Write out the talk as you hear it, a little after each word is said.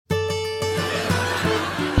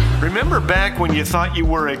Remember back when you thought you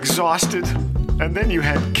were exhausted and then you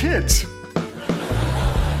had kids?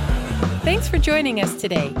 Thanks for joining us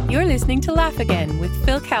today. You're listening to Laugh Again with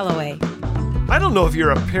Phil Callaway. I don't know if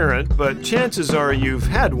you're a parent, but chances are you've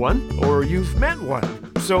had one or you've met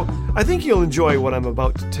one. So I think you'll enjoy what I'm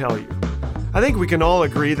about to tell you. I think we can all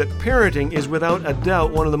agree that parenting is without a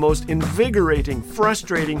doubt one of the most invigorating,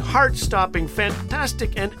 frustrating, heart-stopping,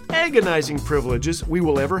 fantastic, and agonizing privileges we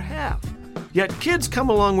will ever have. Yet kids come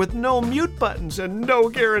along with no mute buttons and no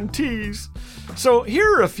guarantees. So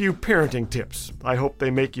here are a few parenting tips. I hope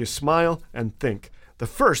they make you smile and think. The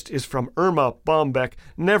first is from Irma Bombeck.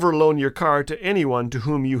 Never loan your car to anyone to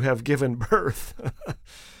whom you have given birth.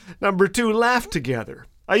 Number 2, laugh together.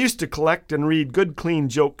 I used to collect and read good, clean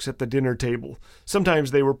jokes at the dinner table.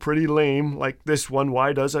 Sometimes they were pretty lame, like this one,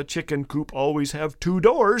 why does a chicken coop always have 2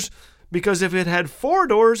 doors? Because if it had 4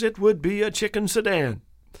 doors, it would be a chicken sedan.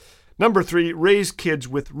 Number 3, raise kids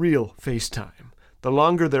with real FaceTime. The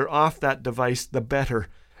longer they're off that device, the better.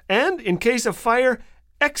 And in case of fire,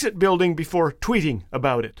 exit building before tweeting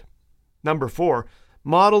about it. Number 4,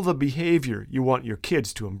 model the behavior you want your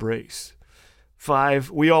kids to embrace. 5,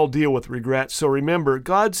 we all deal with regret, so remember,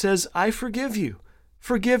 God says, I forgive you.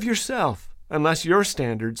 Forgive yourself, unless your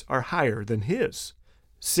standards are higher than His.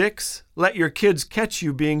 6, let your kids catch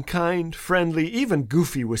you being kind, friendly, even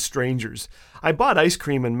goofy with strangers. I bought ice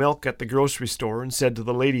cream and milk at the grocery store and said to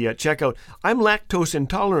the lady at checkout, I'm lactose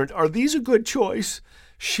intolerant. Are these a good choice?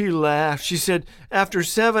 She laughed. She said, after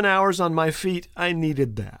 7 hours on my feet, I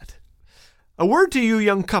needed that. A word to you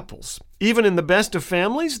young couples. Even in the best of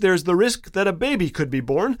families, there's the risk that a baby could be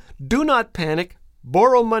born. Do not panic.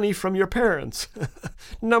 Borrow money from your parents.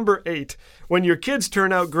 Number 8, when your kids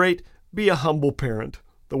turn out great, be a humble parent.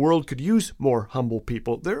 The world could use more humble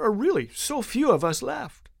people. There are really so few of us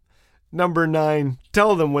left. Number 9,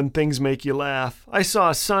 tell them when things make you laugh. I saw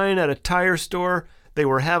a sign at a tire store. They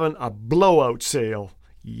were having a blowout sale.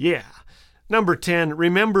 Yeah. Number 10,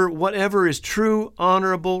 remember whatever is true,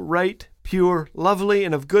 honorable, right, pure, lovely,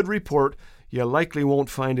 and of good report, you likely won't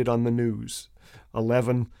find it on the news.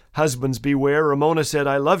 11, husbands beware. Ramona said,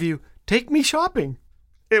 I love you. Take me shopping.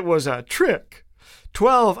 It was a trick.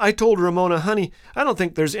 12, I told Ramona, honey, I don't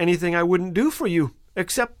think there's anything I wouldn't do for you,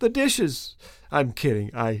 except the dishes. I'm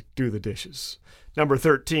kidding, I do the dishes. Number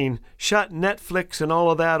 13, shut Netflix and all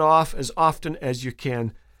of that off as often as you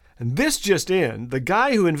can. And this just in, the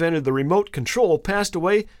guy who invented the remote control passed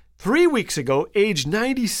away 3 weeks ago, age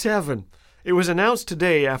 97. It was announced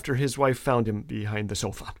today after his wife found him behind the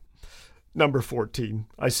sofa. Number 14,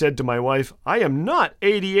 I said to my wife, I am not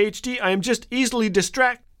ADHD, I am just easily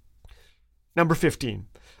distracted. Number 15,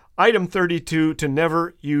 item 32, to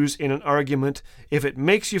never use in an argument. If it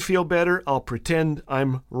makes you feel better, I'll pretend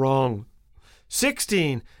I'm wrong.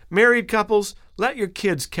 16, married couples, let your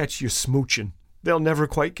kids catch you smooching. They'll never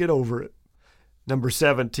quite get over it. Number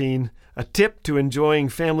 17, a tip to enjoying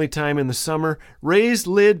family time in the summer, raise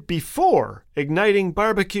lid before igniting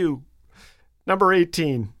barbecue. Number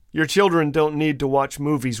 18, your children don't need to watch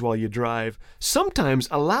movies while you drive. Sometimes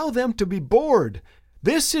allow them to be bored.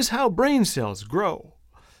 This is how brain cells grow.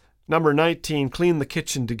 Number 19, clean the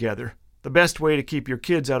kitchen together. The best way to keep your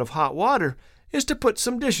kids out of hot water is to put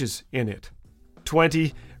some dishes in it.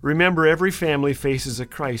 20, remember every family faces a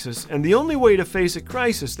crisis, and the only way to face a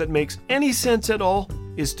crisis that makes any sense at all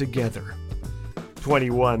is together.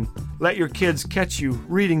 21, let your kids catch you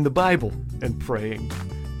reading the Bible and praying.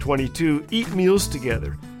 22, eat meals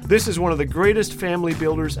together. This is one of the greatest family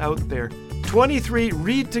builders out there. 23,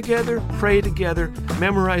 read together, pray together,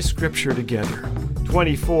 memorize scripture together.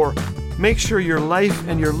 24, make sure your life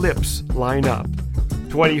and your lips line up.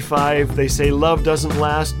 25, they say love doesn't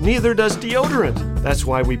last, neither does deodorant. That's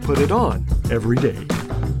why we put it on every day.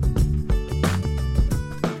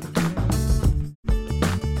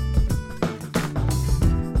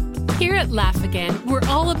 Here at Laugh Again, we're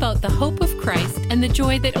all about the hope of Christ and the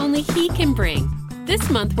joy that only He can bring. This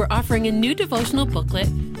month, we're offering a new devotional booklet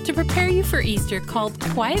to prepare you for Easter called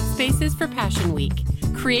Quiet Spaces for Passion Week,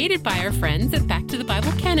 created by our friends at Back to the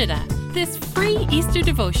Bible Canada. This free Easter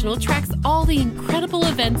devotional tracks all the incredible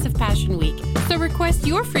events of Passion Week, so request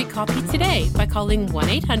your free copy today by calling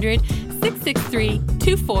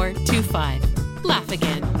 1-800-663-2425. Laugh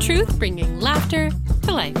Again, truth bringing laughter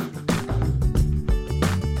to life.